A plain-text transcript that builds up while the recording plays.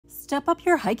Step up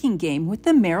your hiking game with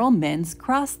the Merrell Men's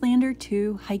Crosslander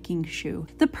 2 hiking shoe,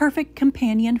 the perfect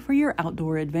companion for your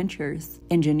outdoor adventures.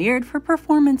 Engineered for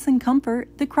performance and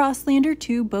comfort, the Crosslander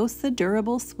 2 boasts a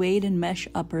durable suede and mesh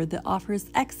upper that offers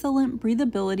excellent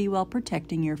breathability while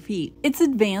protecting your feet. Its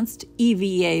advanced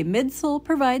EVA midsole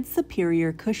provides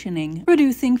superior cushioning,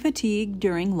 reducing fatigue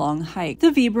during long hikes.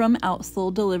 The Vibram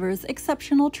outsole delivers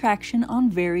exceptional traction on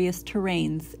various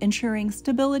terrains, ensuring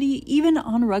stability even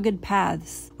on rugged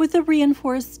paths. With a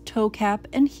reinforced toe cap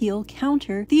and heel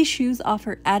counter, these shoes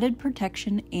offer added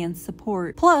protection and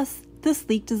support. Plus, the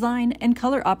sleek design and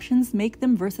color options make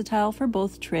them versatile for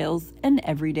both trails and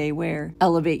everyday wear.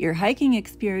 Elevate your hiking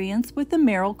experience with the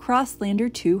Merrell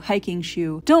Crosslander 2 hiking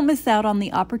shoe. Don't miss out on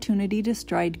the opportunity to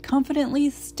stride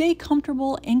confidently, stay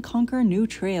comfortable, and conquer new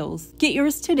trails. Get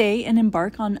yours today and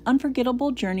embark on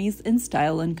unforgettable journeys in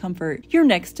style and comfort. Your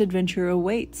next adventure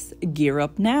awaits. Gear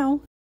up now!